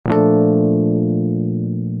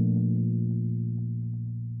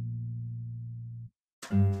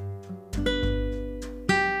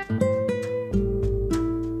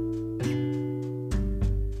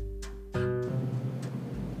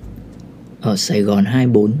Ở Sài Gòn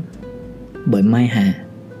 24 bởi Mai Hà.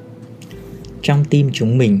 Trong tim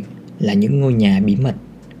chúng mình là những ngôi nhà bí mật.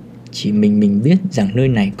 Chỉ mình biết rằng nơi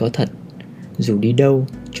này có thật. Dù đi đâu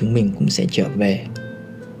chúng mình cũng sẽ trở về.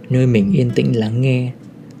 Nơi mình yên tĩnh lắng nghe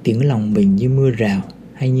tiếng lòng mình như mưa rào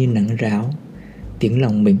hay như nắng ráo. Tiếng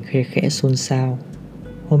lòng mình khe khẽ xôn xao.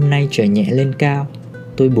 Hôm nay trời nhẹ lên cao.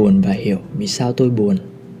 Tôi buồn và hiểu vì sao tôi buồn.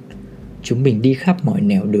 Chúng mình đi khắp mọi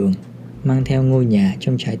nẻo đường, mang theo ngôi nhà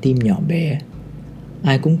trong trái tim nhỏ bé.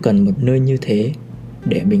 Ai cũng cần một nơi như thế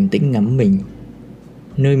để bình tĩnh ngắm mình.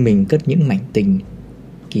 Nơi mình cất những mảnh tình,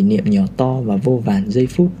 kỷ niệm nhỏ to và vô vàn giây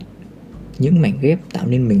phút. Những mảnh ghép tạo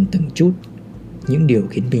nên mình từng chút. Những điều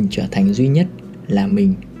khiến mình trở thành duy nhất là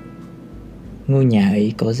mình. Ngôi nhà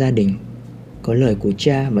ấy có gia đình, có lời của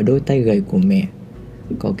cha và đôi tay gầy của mẹ.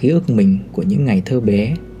 Có ký ức mình của những ngày thơ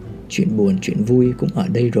bé. Chuyện buồn chuyện vui cũng ở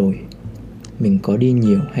đây rồi. Mình có đi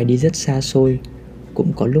nhiều hay đi rất xa xôi,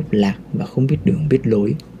 cũng có lúc lạc và không biết đường biết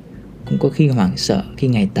lối. Cũng có khi hoảng sợ khi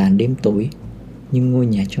ngày tàn đêm tối. Nhưng ngôi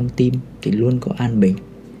nhà trong tim thì luôn có an bình.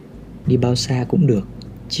 Đi bao xa cũng được,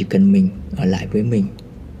 chỉ cần mình ở lại với mình.